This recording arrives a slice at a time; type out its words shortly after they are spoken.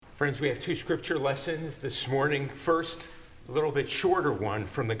Friends, we have two scripture lessons this morning. First, a little bit shorter one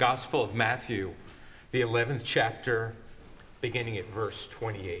from the Gospel of Matthew, the 11th chapter, beginning at verse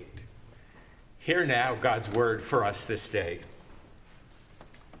 28. Hear now God's word for us this day.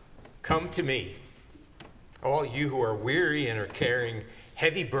 Come to me, all you who are weary and are carrying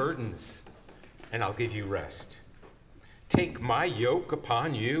heavy burdens, and I'll give you rest. Take my yoke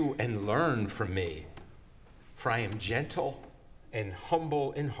upon you and learn from me, for I am gentle and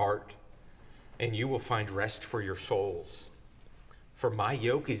humble in heart, and you will find rest for your souls. For my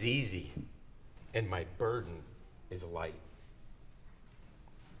yoke is easy, and my burden is light.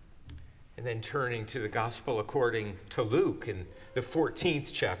 And then turning to the gospel according to Luke in the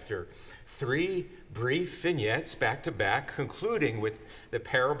 14th chapter, 3 brief vignettes back to back, concluding with the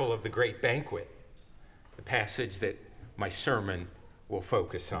parable of the great banquet, the passage that my sermon will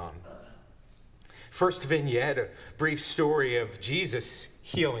focus on. First vignette, a brief story of Jesus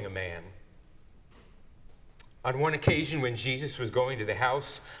healing a man. On one occasion when Jesus was going to the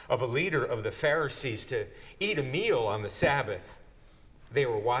house of a leader of the Pharisees to eat a meal on the Sabbath, they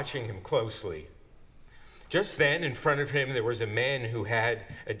were watching him closely. Just then, in front of him, there was a man who had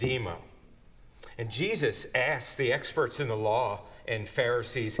edema. And Jesus asked the experts in the law and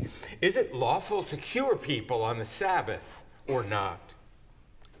Pharisees, "Is it lawful to cure people on the Sabbath or not?"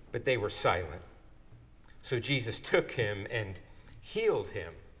 But they were silent. So Jesus took him and healed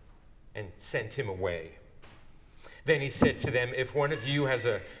him and sent him away. Then he said to them, "If one of you has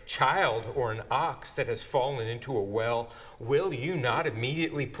a child or an ox that has fallen into a well, will you not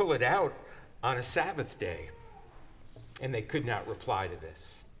immediately pull it out on a Sabbath day?" And they could not reply to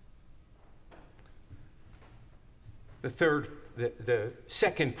this. The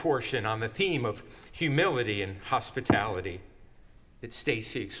second portion on the theme of humility and hospitality that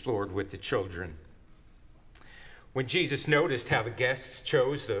Stacy explored with the children. When Jesus noticed how the guests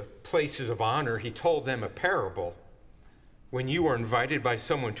chose the places of honor, he told them a parable. When you are invited by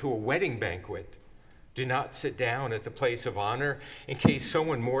someone to a wedding banquet, do not sit down at the place of honor in case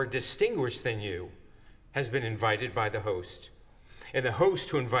someone more distinguished than you has been invited by the host. And the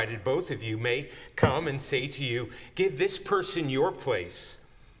host who invited both of you may come and say to you, "Give this person your place."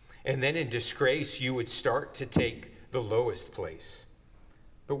 And then in disgrace, you would start to take the lowest place.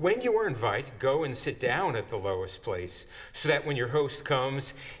 But when you are invited, go and sit down at the lowest place, so that when your host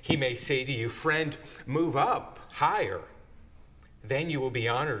comes, he may say to you, "Friend, move up higher." Then you will be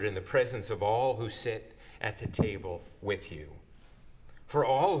honored in the presence of all who sit at the table with you. For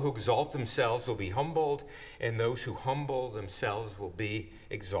all who exalt themselves will be humbled, and those who humble themselves will be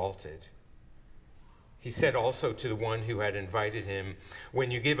exalted. He said also to the one who had invited him, "When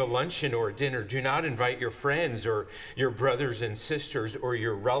you give a luncheon or a dinner, do not invite your friends or your brothers and sisters or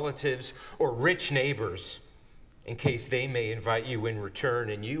your relatives or rich neighbors, in case they may invite you in return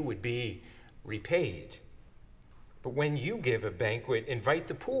and you would be repaid. But when you give a banquet, invite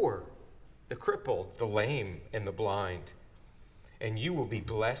the poor, the crippled, the lame, and the blind, and you will be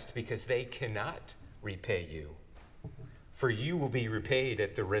blessed because they cannot repay you. For you will be repaid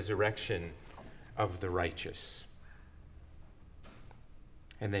at the resurrection of the righteous."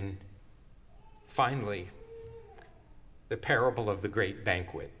 And then finally, the parable of the great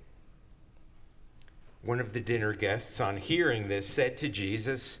banquet. One of the dinner guests, on hearing this, said to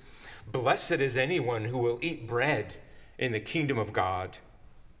Jesus, "Blessed is anyone who will eat bread in the kingdom of God."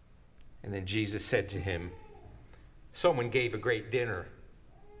 And then Jesus said to him, "Someone gave a great dinner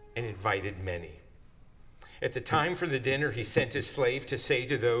and invited many. At the time for the dinner, he sent his slave to say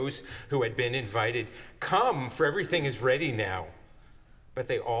to those who had been invited, 'Come, for everything is ready now.' But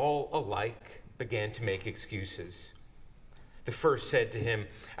they all alike began to make excuses. The first said to him,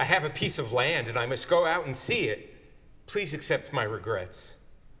 'I have a piece of land and I must go out and see it. Please accept my regrets.'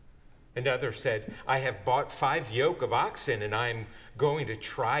 Another said, 'I have bought 5 yoke of oxen and I'm going to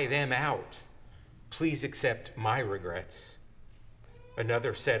try them out. Please accept my regrets.'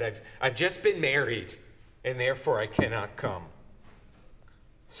 Another said, 'I've just been married, and therefore I cannot come.'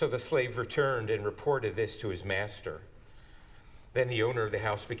 So the slave returned and reported this to his master. Then the owner of the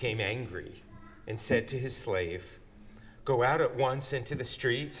house became angry and said to his slave, 'Go out at once into the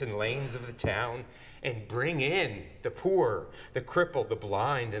streets and lanes of the town and bring in the poor, the crippled, the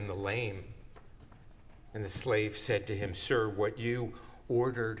blind, and the lame.' And the slave said to him, 'Sir, what you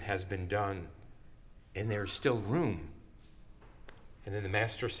ordered has been done, and there's still room.' And then the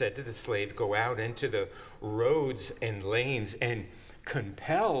master said to the slave, 'Go out into the roads and lanes and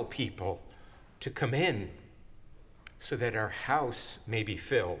compel people to come in, so that our house may be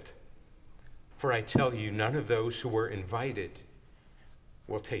filled. For I tell you, none of those who were invited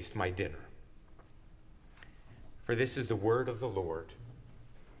will taste my dinner.' For this is the word of the Lord.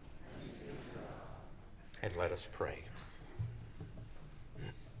 and let us pray.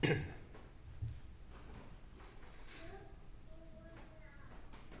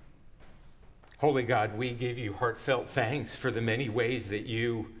 Holy God, we give you heartfelt thanks for the many ways that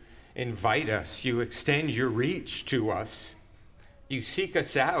you invite us. You extend your reach to us. You seek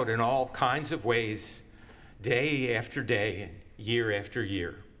us out in all kinds of ways, day after day and year after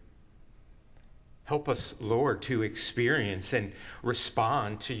year. Help us, Lord, to experience and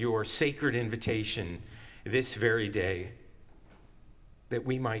respond to your sacred invitation this very day, that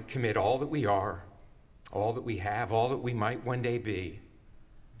we might commit all that we are, all that we have, all that we might one day be,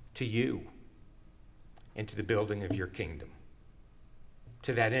 to you and to the building of your kingdom.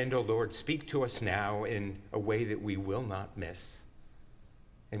 To that end, O Lord, speak to us now in a way that we will not miss.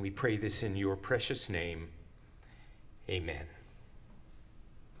 And we pray this in your precious name. Amen.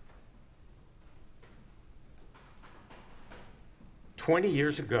 "20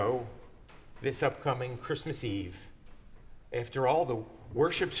 years ago, this upcoming Christmas Eve, after all the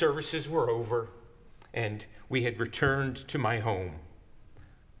worship services were over and we had returned to my home,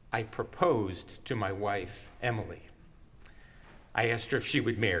 I proposed to my wife, Emily. I asked her if she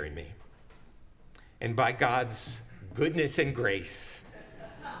would marry me. And by God's goodness and grace,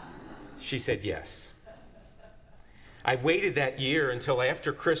 she said yes. I waited that year until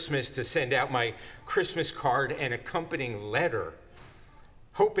after Christmas to send out my Christmas card and accompanying letter,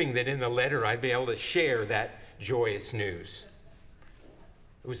 hoping that in the letter I'd be able to share that joyous news.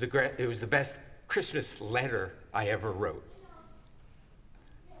 It was the best Christmas letter I ever wrote.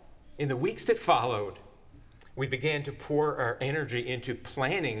 In the weeks that followed, we began to pour our energy into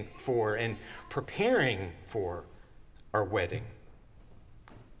planning for and preparing for our wedding.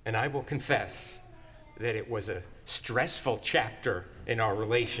 And I will confess that it was a stressful chapter in our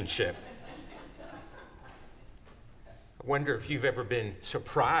relationship. I wonder if you've ever been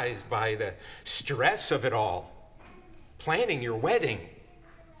surprised by the stress of it all, planning your wedding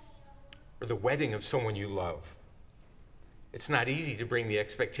or the wedding of someone you love. It's not easy to bring the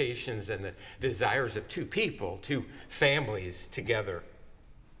expectations and the desires of two people, two families together.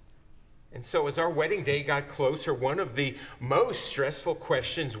 And so as our wedding day got closer, one of the most stressful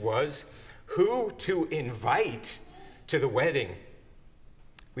questions was who to invite to the wedding.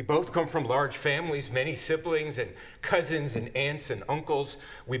 We both come from large families, many siblings and cousins and aunts and uncles.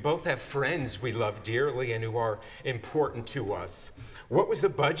 We both have friends we love dearly and who are important to us. What was the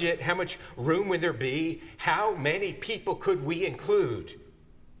budget? How much room would there be? How many people could we include?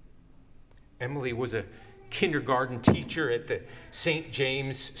 Emily was a kindergarten teacher at the St.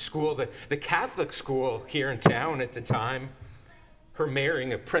 James School, the Catholic school here in town at the time. Her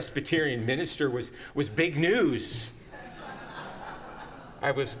marrying a Presbyterian minister was big news. I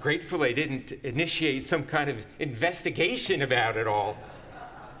was grateful I didn't initiate some kind of investigation about it all.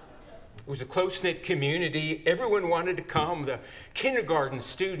 It was a close-knit community. Everyone wanted to come. The kindergarten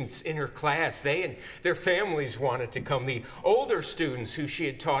students in her class, they and their families wanted to come. The older students who she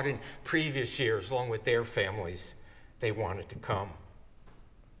had taught in previous years, along with their families, they wanted to come.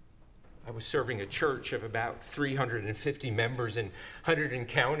 I was serving a church of about 350 members in Hunterdon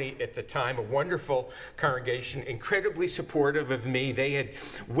County at the time, a wonderful congregation, incredibly supportive of me. They had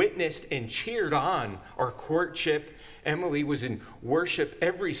witnessed and cheered on our courtship. Emily was in worship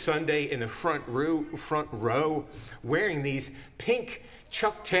every Sunday in the front row, wearing these pink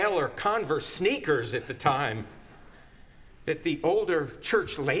Chuck Taylor Converse sneakers at the time that the older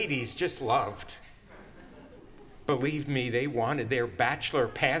church ladies just loved. Believe me, they wanted their bachelor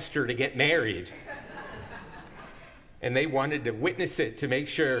pastor to get married. And they wanted to witness it to make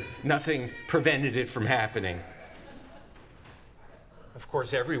sure nothing prevented it from happening. Of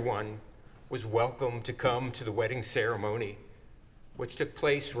course, everyone was welcome to come to the wedding ceremony, which took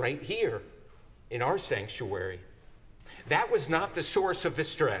place right here in our sanctuary. That was not the source of the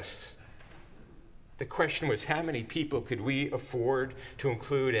stress. The question was, how many people could we afford to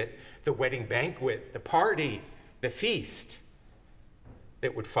include at the wedding banquet, the party, the feast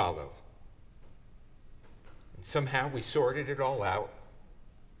that would follow? And somehow we sorted it all out.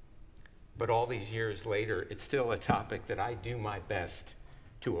 But all these years later, it's still a topic that I do my best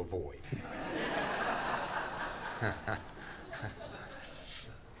to avoid.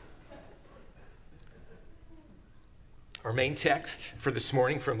 Our main text for this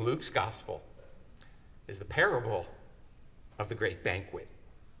morning from Luke's Gospel is the parable of the great banquet.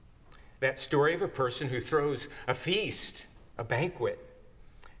 That story of a person who throws a feast, a banquet,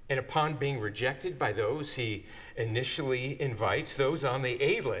 and upon being rejected by those he initially invites, those on the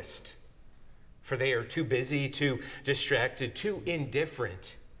A list, for they are too busy, too distracted, too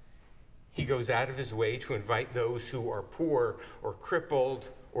indifferent, he goes out of his way to invite those who are poor or crippled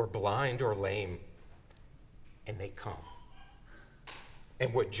or blind or lame. and they come.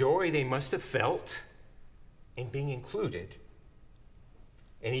 And what joy they must have felt in being included.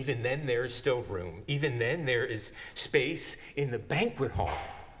 And even then there is still room. Even then there is space in the banquet hall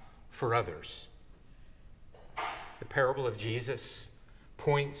for others. The parable of Jesus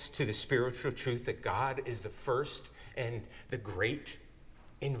points to the spiritual truth that God is the first and the great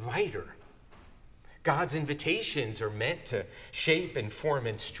inviter. God's invitations are meant to shape and form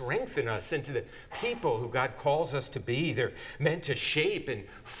and strengthen us into the people who God calls us to be. They're meant to shape and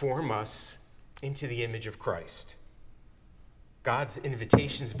form us into the image of Christ. God's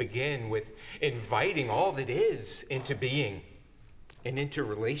invitations begin with inviting all that is into being and into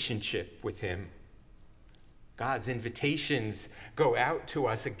relationship with him. God's invitations go out to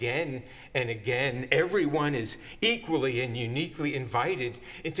us again and again. Everyone is equally and uniquely invited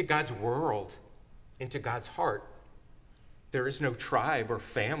into God's world, into God's heart. There is no tribe or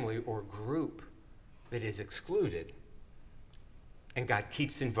family or group that is excluded. And God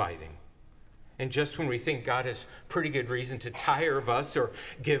keeps inviting. And just when we think God has pretty good reason to tire of us or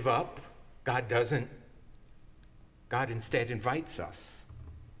give up, God doesn't. God instead invites us.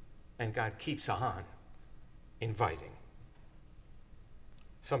 And God keeps on inviting.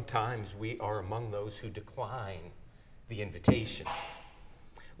 Sometimes we are among those who decline the invitation.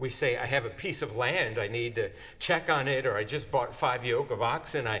 We say, I have a piece of land, I need to check on it, or I just bought 5 yoke of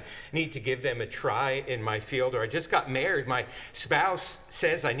oxen, I need to give them a try in my field, or I just got married, my spouse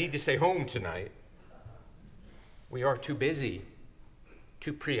says I need to stay home tonight. We are too busy,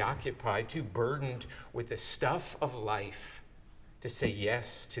 too preoccupied, too burdened with the stuff of life to say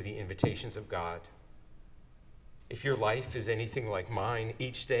yes to the invitations of God. If your life is anything like mine,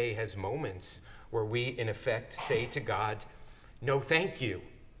 each day has moments where we, in effect, say to God, no, thank you.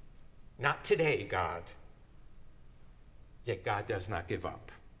 Not today, God. Yet God does not give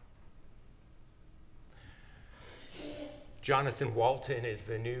up. Jonathan Walton is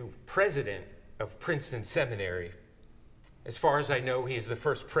the new president of Princeton Seminary. As far as I know, he is the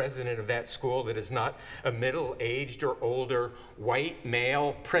first president of that school that is not a middle-aged or older white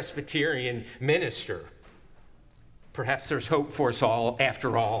male Presbyterian minister. Perhaps there's hope for us all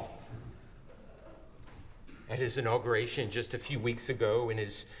after all. At his inauguration just a few weeks ago, in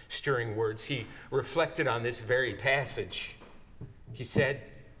his stirring words, he reflected on this very passage. He said,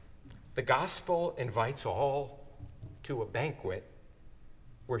 the gospel invites all to a banquet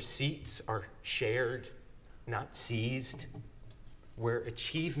where seats are shared, not seized, where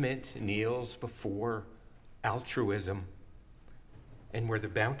achievement kneels before altruism, and where the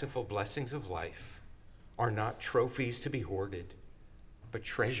bountiful blessings of life are not trophies to be hoarded, but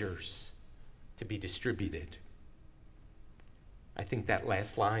treasures to be distributed. I think that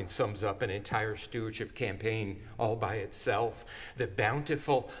last line sums up an entire stewardship campaign all by itself. The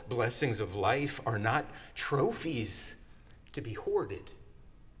bountiful blessings of life are not trophies to be hoarded,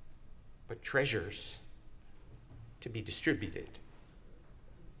 but treasures to be distributed.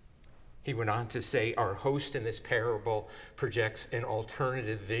 He went on to say, our host in this parable projects an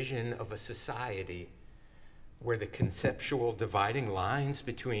alternative vision of a society where the conceptual dividing lines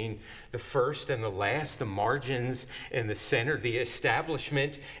between the first and the last, the margins and the center, the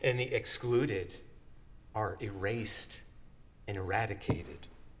establishment and the excluded, are erased and eradicated.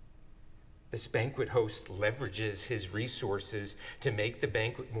 This banquet host leverages his resources to make the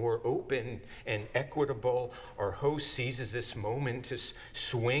banquet more open and equitable. Our host seizes this moment to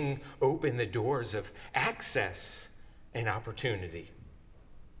swing open the doors of access and opportunity.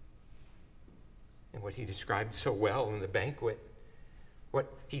 And what he described so well in the banquet,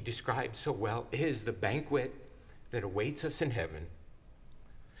 what he described so well is the banquet that awaits us in heaven.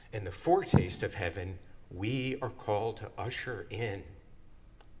 And the foretaste of heaven we are called to usher in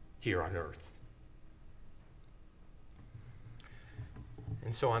here on earth.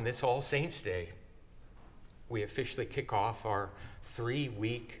 And so on this All Saints' Day, we officially kick off our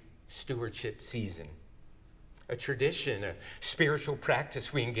 3-week stewardship season. A tradition, a spiritual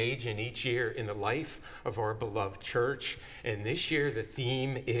practice we engage in each year in the life of our beloved church. And this year the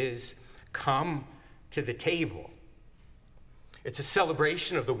theme is Come to the Table. It's a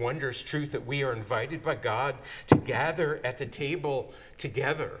celebration of the wondrous truth that we are invited by God to gather at the table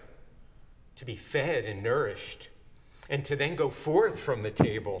together, to be fed and nourished, and to then go forth from the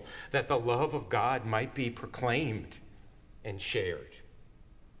table that the love of God might be proclaimed and shared.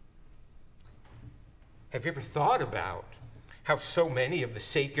 Have you ever thought about how so many of the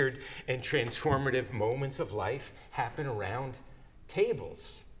sacred and transformative moments of life happen around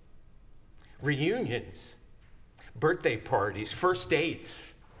tables? Reunions, birthday parties, first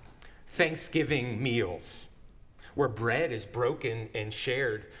dates, Thanksgiving meals, where bread is broken and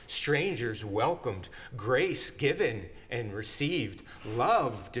shared, strangers welcomed, grace given and received,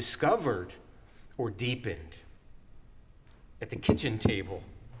 love discovered or deepened. At the kitchen table,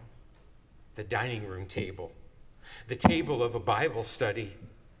 the dining room table, the table of a Bible study,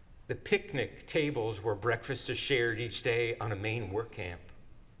 the picnic tables where breakfast is shared each day on a Maine work camp,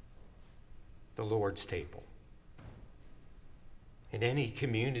 the Lord's table. In any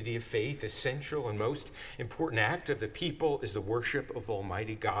community of faith, the central and most important act of the people is the worship of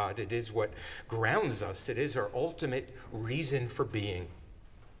Almighty God. It is what grounds us. It is our ultimate reason for being.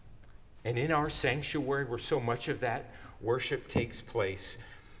 And in our sanctuary, where so much of that worship takes place,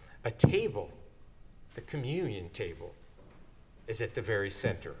 a table, the communion table, is at the very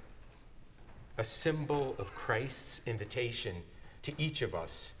center. A symbol of Christ's invitation to each of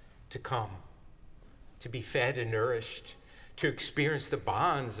us to come, to be fed and nourished, to experience the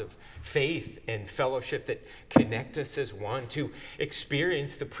bonds of faith and fellowship that connect us as one, to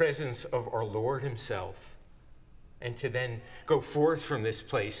experience the presence of our Lord himself, and to then go forth from this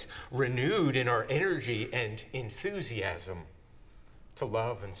place renewed in our energy and enthusiasm to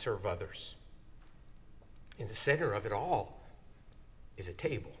love and serve others. In the center of it all is a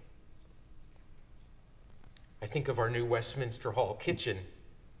table. I think of our new Westminster Hall kitchen,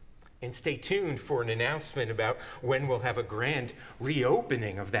 and stay tuned for an announcement about when we'll have a grand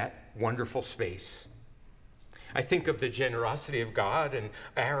reopening of that wonderful space. I think of the generosity of God and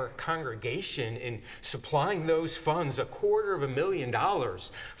our congregation in supplying those funds,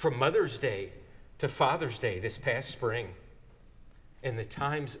 $250,000 from Mother's Day to Father's Day this past spring. In the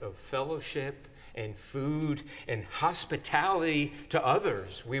times of fellowship and food and hospitality to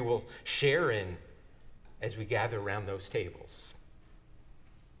others we will share in as we gather around those tables.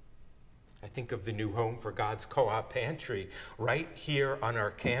 I think of the new home for God's Co-op Pantry right here on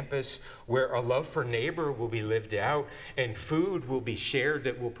our campus, where a love for neighbor will be lived out and food will be shared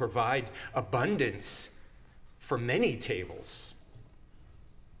that will provide abundance for many tables.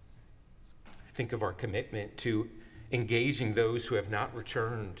 I think of our commitment to engaging those who have not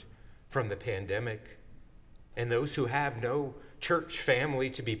returned from the pandemic and those who have no church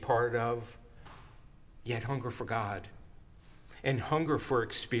family to be part of, yet hunger for God and hunger for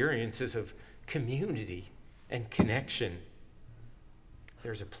experiences of community and connection.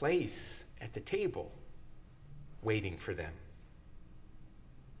 There's a place at the table waiting for them.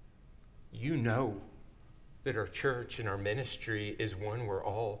 You know that our church and our ministry is one where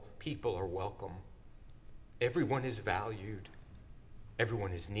all people are welcome. Everyone is valued.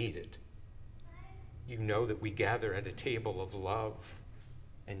 Everyone is needed. You know that we gather at a table of love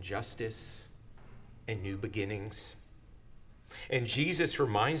and justice and new beginnings. And Jesus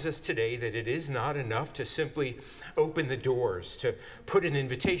reminds us today that it is not enough to simply open the doors, to put an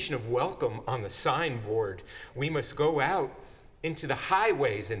invitation of welcome on the signboard. We must go out into the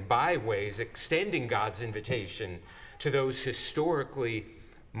highways and byways, extending God's invitation to those historically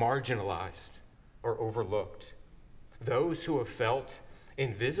marginalized or overlooked, those who have felt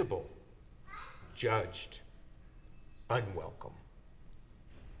invisible, judged, unwelcome.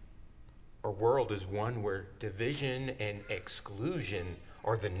 Our world is one where division and exclusion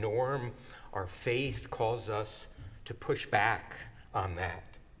are the norm. Our faith calls us to push back on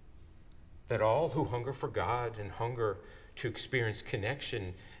that. That all who hunger for God and hunger to experience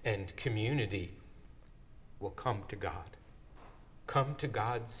connection and community will come to God. Come to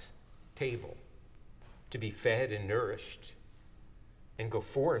God's table to be fed and nourished, and go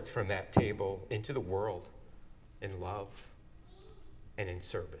forth from that table into the world in love and in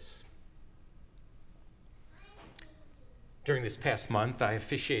service. During this past month, I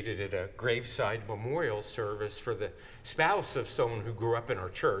officiated at a graveside memorial service for the spouse of someone who grew up in our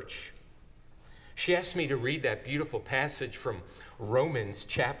church. She asked me to read that beautiful passage from Romans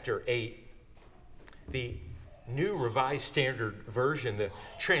chapter 8. The New Revised Standard Version, the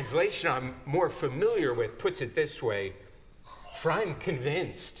translation I'm more familiar with, puts it this way: "For I'm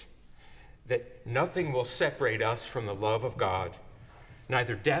convinced that nothing will separate us from the love of God.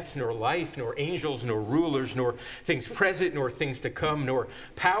 Neither death, nor life, nor angels, nor rulers, nor things present, nor things to come, nor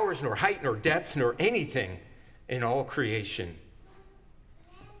powers, nor height, nor depth, nor anything in all creation."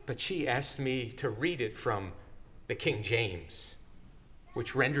 But she asked me to read it from the King James,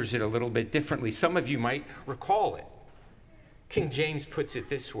 which renders it a little bit differently. Some of you might recall it. King James puts it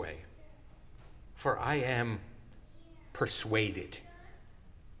this way: "For I am persuaded.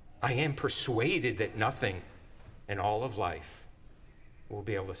 I am persuaded that nothing in all of life will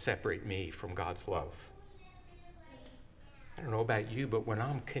be able to separate me from God's love." I don't know about you, but when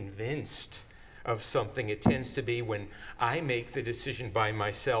I'm convinced of something. It tends to be when I make the decision by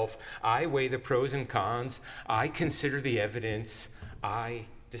myself. I weigh the pros and cons. I consider the evidence. I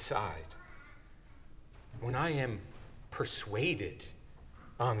decide. When I am persuaded,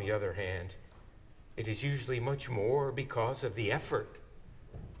 on the other hand, it is usually much more because of the effort,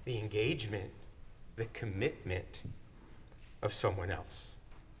 the engagement, the commitment of someone else.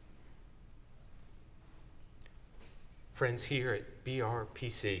 Friends, here at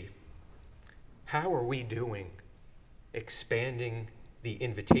BRPC, how are we doing expanding the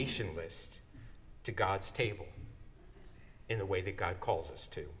invitation list to God's table in the way that God calls us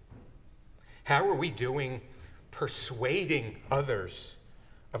to? How are we doing persuading others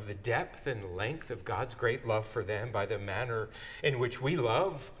of the depth and length of God's great love for them by the manner in which we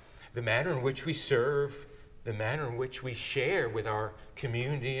love, the manner in which we serve, the manner in which we share with our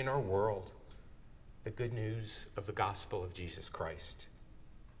community and our world the good news of the gospel of Jesus Christ?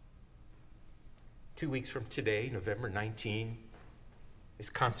 2 weeks from today, November 19, is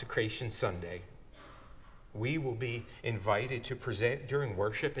Consecration Sunday. We will be invited to present during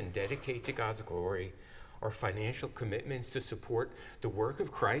worship and dedicate to God's glory our financial commitments to support the work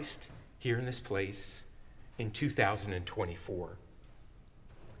of Christ here in this place in 2024.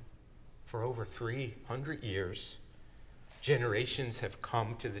 For over 300 years, generations have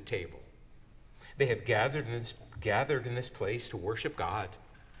come to the table. They have gathered in this place to worship God,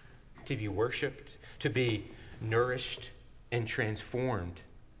 to be worshiped, to be nourished and transformed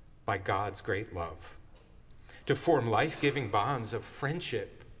by God's great love, to form life-giving bonds of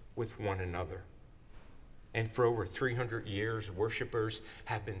friendship with one another. And for over 300 years, worshipers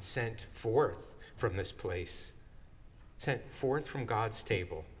have been sent forth from this place, sent forth from God's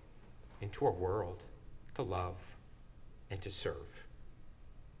table into our world to love and to serve.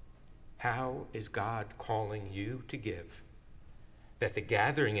 How is God calling you to give, that the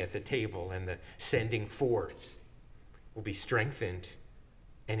gathering at the table and the sending forth will be strengthened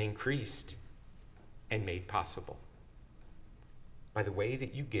and increased and made possible? By the way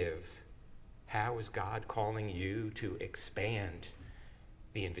that you give, how is God calling you to expand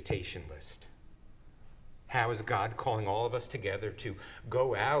the invitation list? How is God calling all of us together to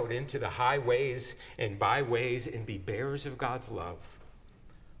go out into the highways and byways and be bearers of God's love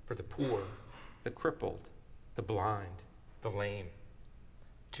for the poor, the crippled, the blind, the lame,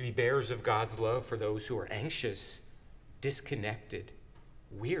 to be bearers of God's love for those who are anxious, disconnected,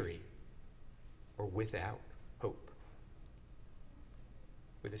 weary, or without hope?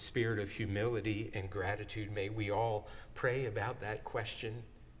 With a spirit of humility and gratitude, may we all pray about that question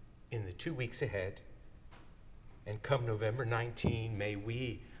in the 2 weeks ahead. And come November 19, may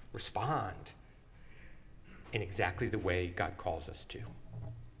we respond in exactly the way God calls us to. In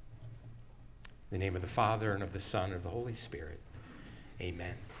the name of the Father, and of the Son, and of the Holy Spirit,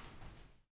 amen.